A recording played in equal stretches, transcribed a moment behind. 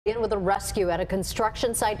In with a rescue at a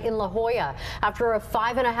construction site in La Jolla after a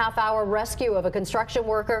 5.5-hour rescue of a construction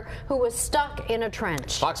worker who was stuck in a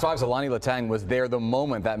trench. Fox 5's Alani Latang was there the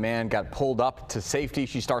moment that man got pulled up to safety.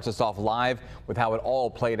 She starts us off live with how it all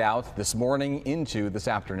played out this morning into this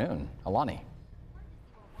afternoon. Alani.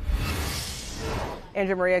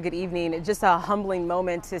 Andrea Maria, good evening. Just a humbling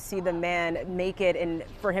moment to see the man make it and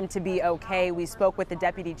for him to be okay. We spoke with the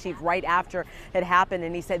deputy chief right after it happened,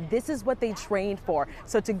 and he said this is what they trained for.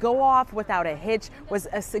 So to go off without a hitch was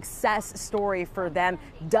a success story for them.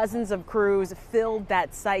 Dozens of crews filled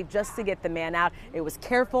that site just to get the man out. It was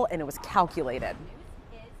careful and it was calculated.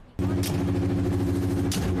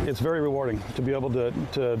 It's very rewarding to be able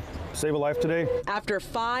to save a life today. After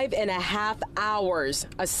 5.5 hours,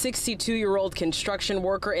 a 62-year-old construction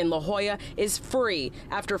worker in La Jolla is free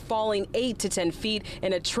after falling 8 to 10 feet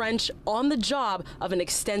in a trench on the job of an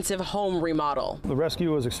extensive home remodel. The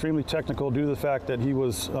rescue was extremely technical due to the fact that he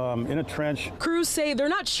was in a trench. Crews say they're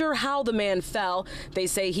not sure how the man fell. They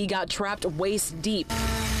say he got trapped waist deep.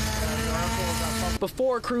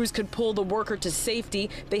 Before crews could pull the worker to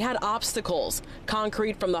safety, they had obstacles.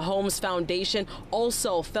 Concrete from the home's foundation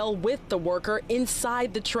also fell with the worker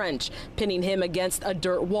inside the trench, pinning him against a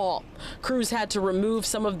dirt wall. Crews had to remove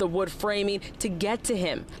some of the wood framing to get to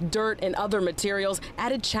him. Dirt and other materials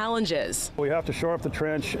added challenges. We have to shore up the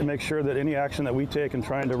trench and make sure that any action that we take in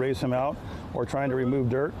trying to raise him out or trying to remove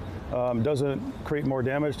dirt doesn't create more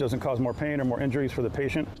damage, doesn't cause more pain or more injuries for the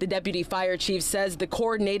patient. The deputy fire chief says the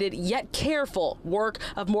coordinated yet careful work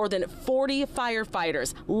of more than 40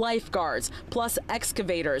 firefighters, lifeguards, plus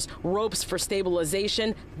excavators, ropes for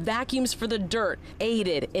stabilization, vacuums for the dirt,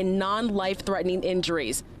 aided in non-life-threatening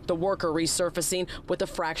injuries. The worker resurfacing with a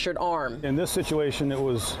fractured arm. In this situation, it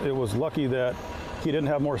was lucky that he didn't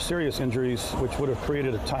have more serious injuries, which would have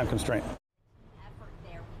created a time constraint.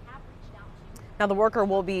 Now, the worker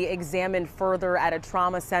will be examined further at a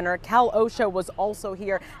trauma center. Cal OSHA was also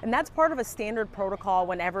here, and that's part of a standard protocol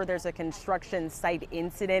whenever there's a construction site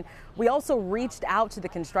incident. We also reached out to the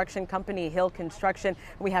construction company, Hill Construction,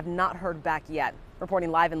 and we have not heard back yet.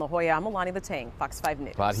 Reporting live in La Jolla, I'm Alani Latang, Fox 5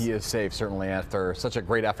 News. Glad he is safe, certainly after such a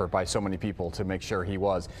great effort by so many people to make sure he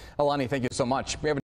was. Alani, thank you so much.